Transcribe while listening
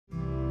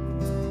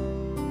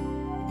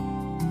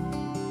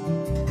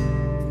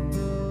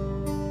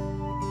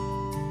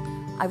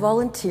I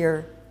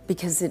volunteer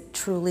because it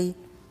truly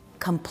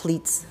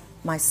completes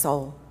my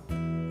soul.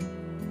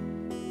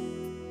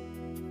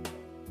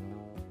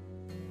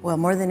 Well,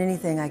 more than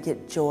anything, I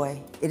get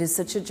joy. It is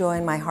such a joy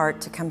in my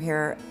heart to come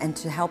here and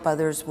to help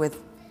others with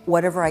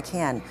whatever I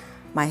can.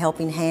 My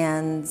helping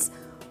hands,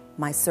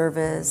 my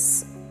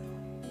service,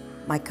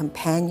 my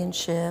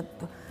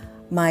companionship,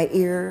 my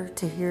ear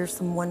to hear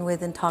someone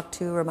with and talk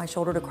to, or my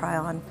shoulder to cry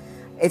on.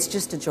 It's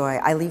just a joy.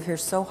 I leave here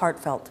so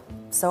heartfelt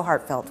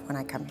when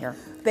I come here.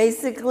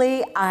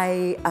 Basically,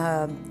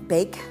 I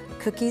bake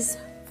cookies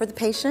for the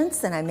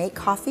patients and I make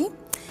coffee.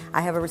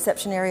 I have a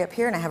reception area up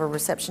here and I have a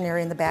reception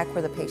area in the back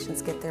where the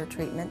patients get their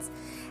treatments.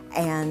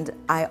 And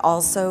I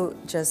also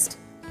just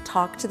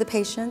talk to the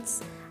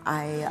patients.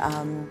 I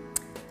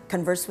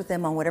converse with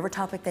them on whatever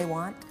topic they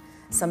want.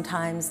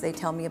 Sometimes they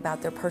tell me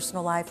about their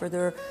personal life or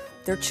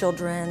their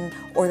children,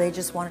 or they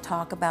just want to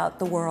talk about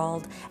the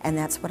world. And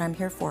that's what I'm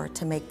here for,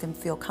 to make them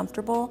feel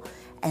comfortable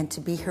and to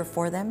be here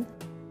for them.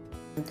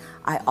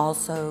 I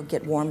also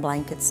get warm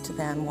blankets to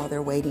them while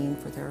they're waiting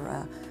for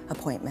their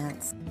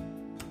appointments.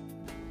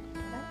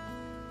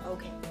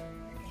 Okay.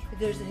 If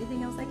there's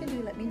anything else I can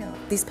do, let me know.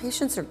 These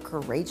patients are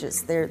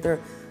courageous. They're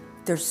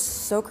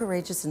so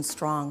courageous and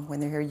strong when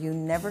they're here. You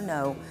never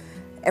know.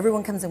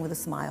 Everyone comes in with a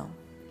smile.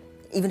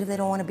 Even if they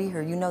don't want to be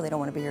here, you know they don't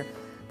want to be here,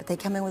 but they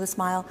come in with a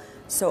smile.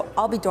 So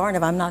I'll be darned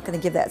if I'm not going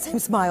to give that same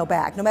smile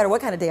back, no matter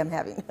what kind of day I'm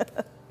having.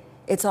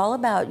 It's all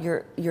about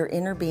your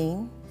inner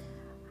being.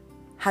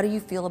 How do you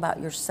feel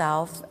about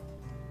yourself?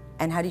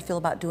 And how do you feel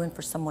about doing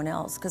for someone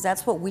else? Because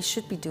that's what we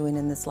should be doing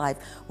in this life.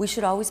 We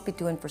should always be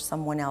doing for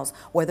someone else,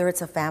 whether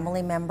it's a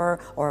family member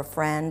or a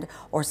friend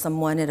or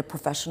someone at a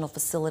professional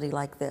facility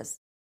like this.